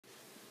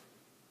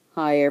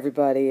Hi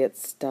everybody,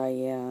 it's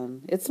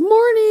Diane. It's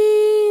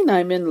morning!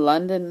 I'm in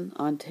London,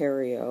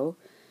 Ontario.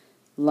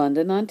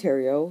 London,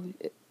 Ontario.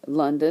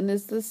 London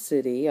is the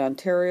city.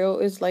 Ontario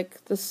is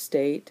like the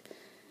state.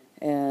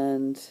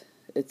 And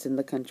it's in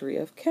the country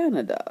of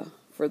Canada.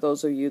 For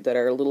those of you that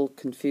are a little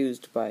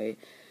confused by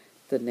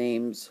the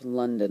names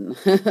London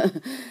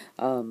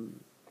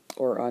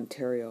or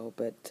Ontario.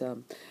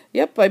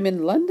 Yep, I'm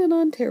in London,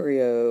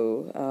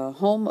 Ontario,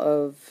 home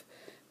of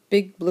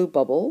Big Blue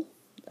Bubble.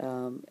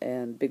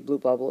 And Big Blue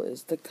Bubble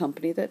is the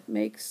company that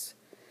makes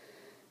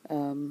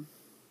My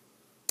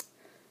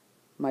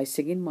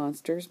Singing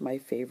Monsters, my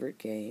favorite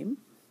game,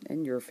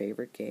 and your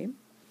favorite game,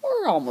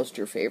 or almost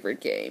your favorite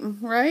game,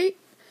 right?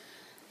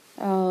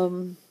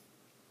 So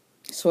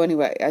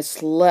anyway, I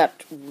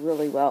slept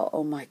really well.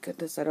 Oh my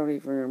goodness, I don't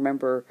even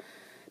remember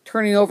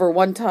turning over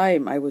one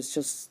time. I was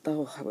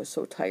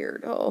so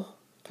tired. Oh,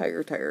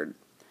 tired.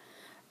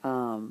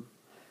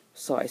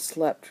 So I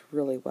slept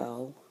really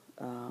well.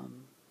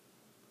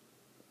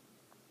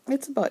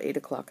 It's about 8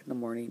 o'clock in the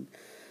morning,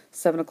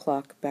 7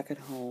 o'clock back at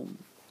home.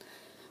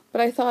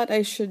 But I thought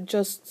I should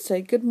just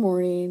say good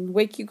morning,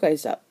 wake you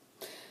guys up,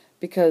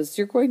 because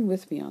you're going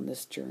with me on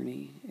this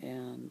journey.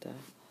 And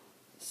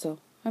so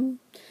I'm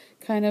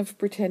kind of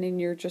pretending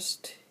you're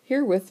just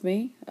here with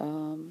me.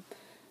 And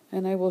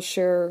I will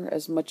share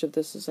as much of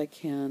this as I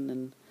can.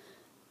 And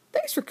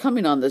thanks for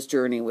coming on this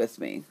journey with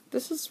me.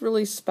 This is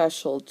really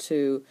special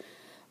to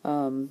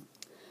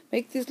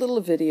make these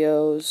little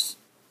videos.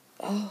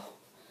 Oh,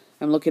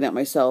 I'm looking at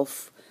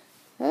myself.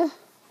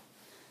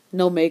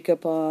 No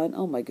makeup on.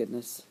 Oh my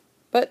goodness.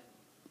 But,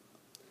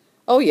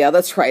 oh yeah,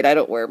 that's right. I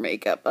don't wear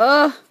makeup.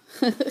 I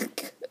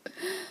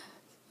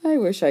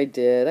wish I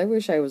did. I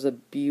wish I was a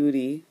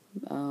beauty.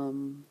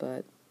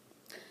 But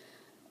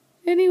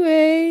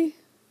anyway,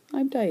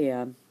 I'm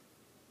Diane.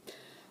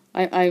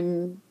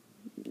 I'm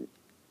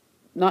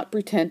not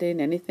pretending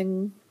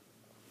anything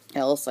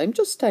else. I'm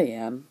just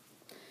Diane.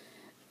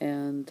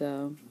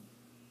 And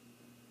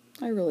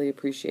I really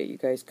appreciate you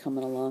guys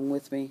coming along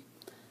with me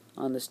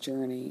on this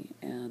journey.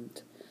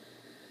 And,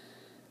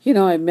 you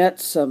know, I met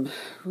some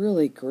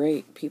really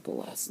great people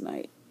last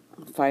night.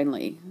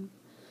 Finally.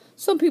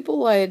 Some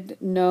people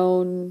I'd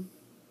known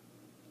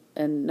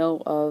and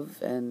know of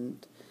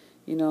and,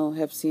 you know,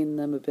 have seen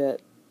them a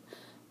bit.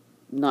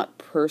 Not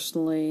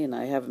personally, and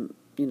I haven't,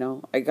 you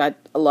know, I got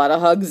a lot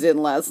of hugs in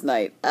last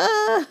night.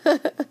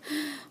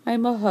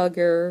 I'm a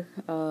hugger.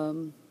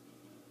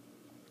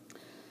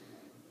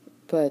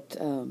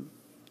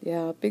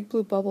 Yeah, Big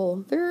Blue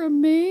Bubble, they're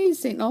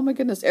amazing. Oh my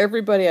goodness,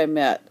 everybody I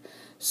met,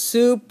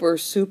 super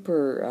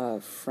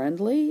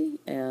friendly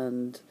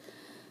and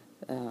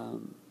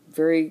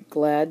very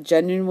glad,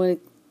 genuinely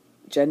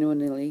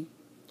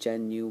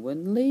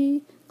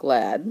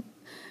glad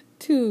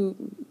to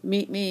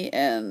meet me,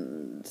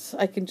 and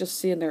I can just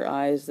see in their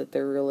eyes that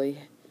they're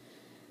really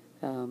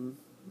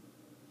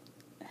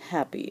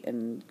happy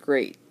and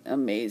great,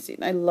 amazing.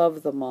 I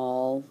love them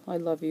all. I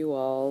love you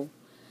all.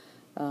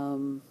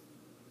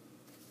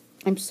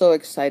 I'm so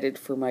excited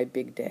for my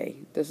big day.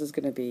 This is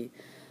going to be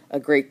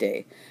a great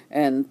day.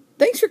 And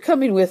thanks for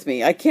coming with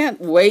me. I can't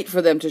wait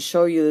for them to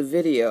show you the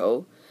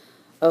video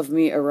of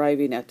me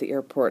arriving at the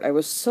airport. I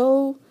was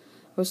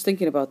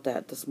thinking about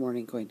that this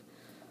morning, going,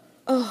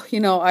 oh, you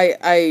know,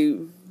 I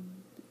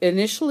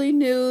initially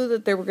knew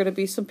that there were going to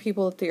be some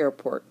people at the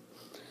airport.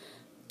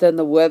 Then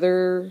the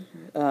weather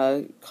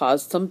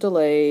caused some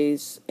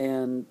delays,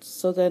 and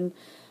so then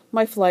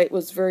my flight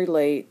was very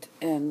late,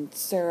 and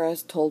Sarah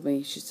told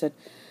me, she said,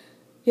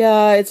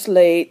 yeah, it's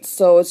late,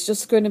 so it's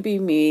just going to be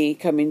me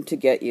coming to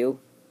get you.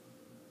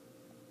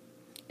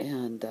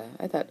 And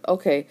I thought,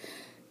 okay,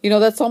 you know,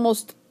 that's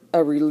almost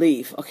a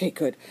relief. Okay,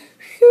 good.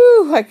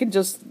 Phew, I can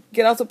just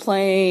get off the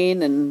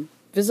plane and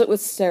visit with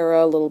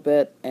Sarah a little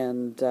bit,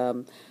 and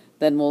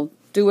then we'll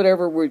do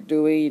whatever we're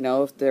doing, you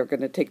know, if they're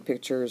going to take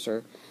pictures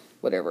or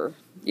whatever,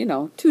 you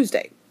know,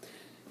 Tuesday.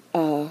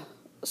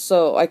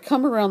 So I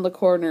come around the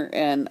corner,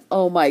 and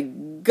oh my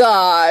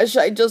gosh,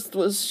 I just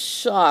was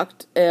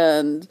shocked,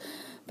 and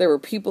there were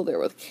people there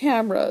with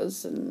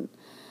cameras, and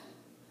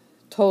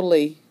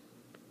totally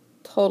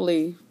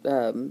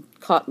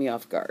caught me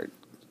off guard.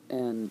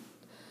 And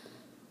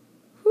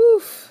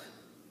whew,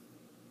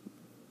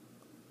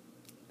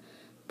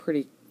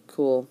 pretty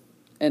cool.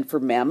 And for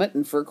Mammoth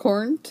and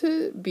Furcorn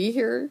to be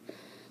here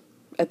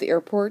at the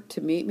airport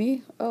to meet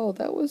me, oh,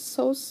 that was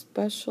so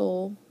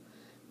special.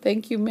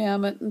 Thank you,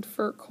 Mammoth and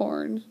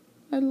Furcorn.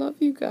 I love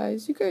you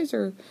guys. You guys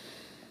are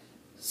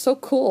so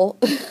cool.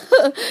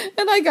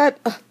 And I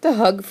got to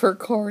hug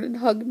Furcorn and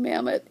hug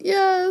Mammoth.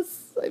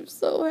 Yes, I'm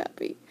so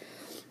happy.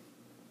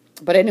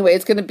 But anyway,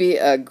 it's going to be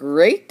a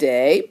great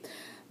day.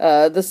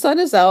 The sun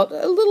is out,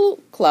 a little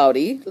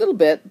cloudy, a little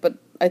bit, but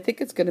I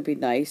think it's going to be a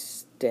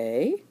nice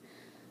day.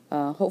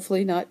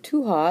 Hopefully not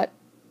too hot.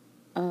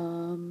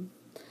 Going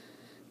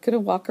to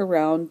walk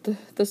around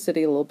the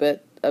city a little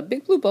bit.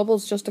 Big Blue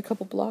Bubble's just a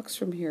couple blocks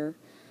from here.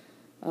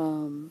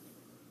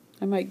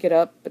 I might get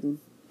up and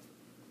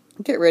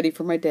get ready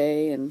for my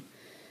day and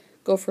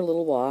go for a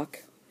little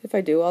walk. If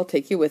I do, I'll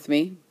take you with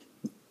me.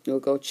 we'll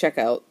go check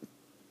out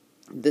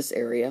this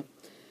area.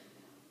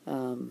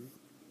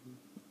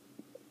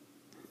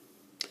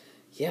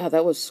 Yeah,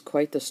 that was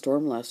quite the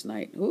storm last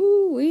night.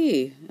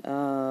 Ooh-wee.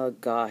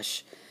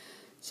 Gosh.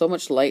 So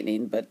much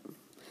lightning, but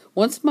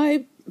once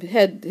my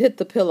head hit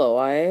the pillow,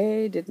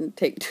 I didn't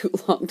take too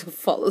long to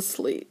fall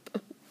asleep.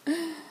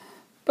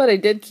 But I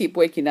did keep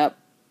waking up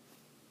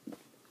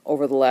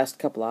over the last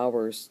couple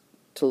hours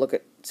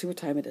to see what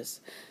time it is.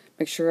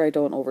 Make sure I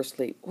don't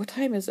oversleep. What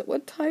time is it?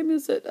 What time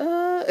is it?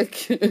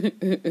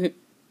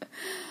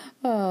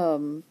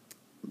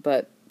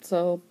 But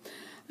so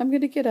I'm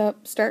going to get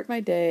up, start my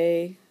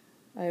day.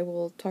 I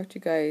will talk to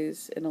you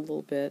guys in a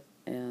little bit.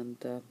 And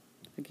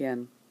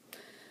again,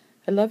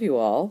 I love you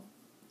all.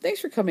 Thanks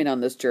for coming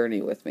on this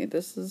journey with me.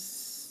 This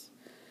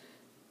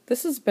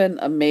has been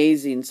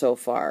amazing so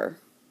far.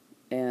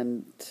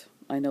 And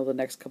I know the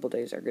next couple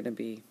days are going to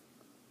be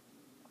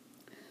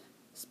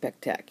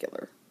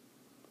spectacular.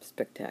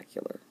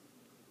 Spectacular.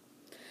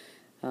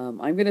 I'm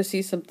going to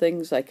see some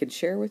things I can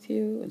share with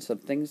you and some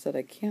things that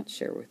I can't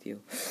share with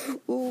you.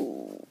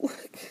 Ooh.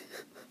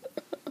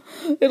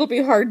 It'll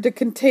be hard to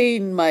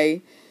contain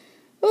my...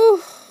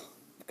 Oh,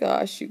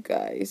 gosh, you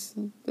guys.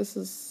 This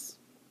is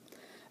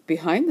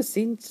behind the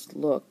scenes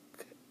look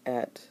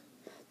at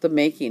the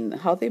making,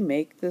 how they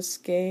make this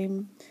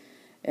game.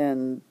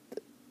 And,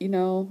 you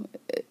know,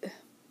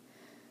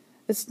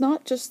 it's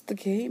not just the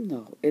game,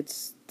 though.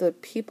 It's the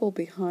people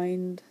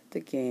behind the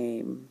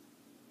game.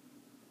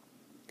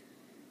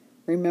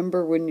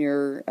 Remember when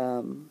you're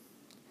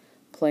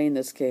playing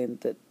this game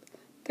that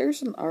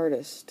there's an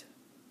artist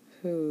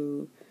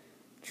who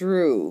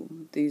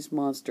drew these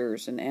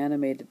monsters and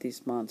animated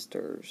these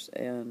monsters,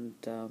 and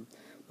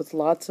with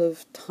lots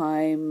of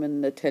time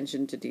and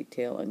attention to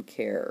detail and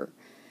care.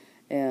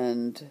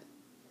 And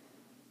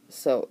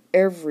so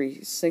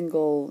every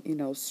single,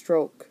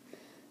 stroke,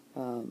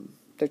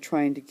 they're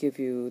trying to give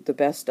you the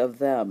best of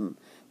them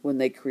when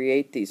they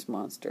create these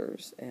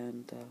monsters.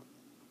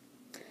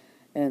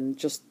 And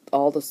just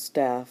all the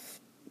staff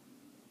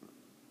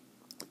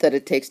that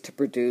it takes to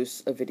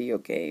produce a video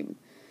game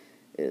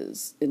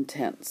is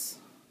intense.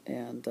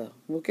 And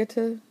we'll get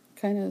to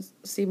kind of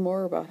see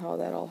more about how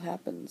that all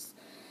happens.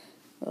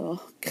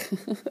 Oh,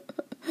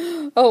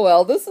 oh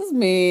well, this is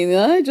me.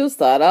 I just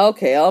thought,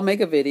 okay, I'll make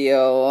a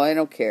video. I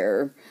don't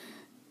care.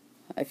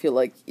 I feel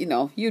like, you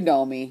know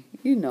me.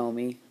 You know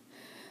me.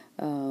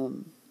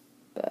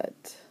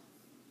 But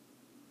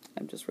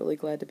I'm just really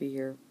glad to be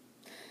here.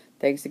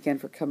 Thanks again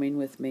for coming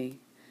with me.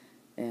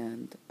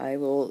 And I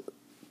will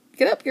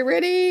get up, get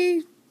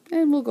ready,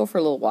 and we'll go for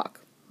a little walk.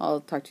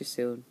 I'll talk to you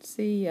soon.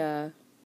 See ya.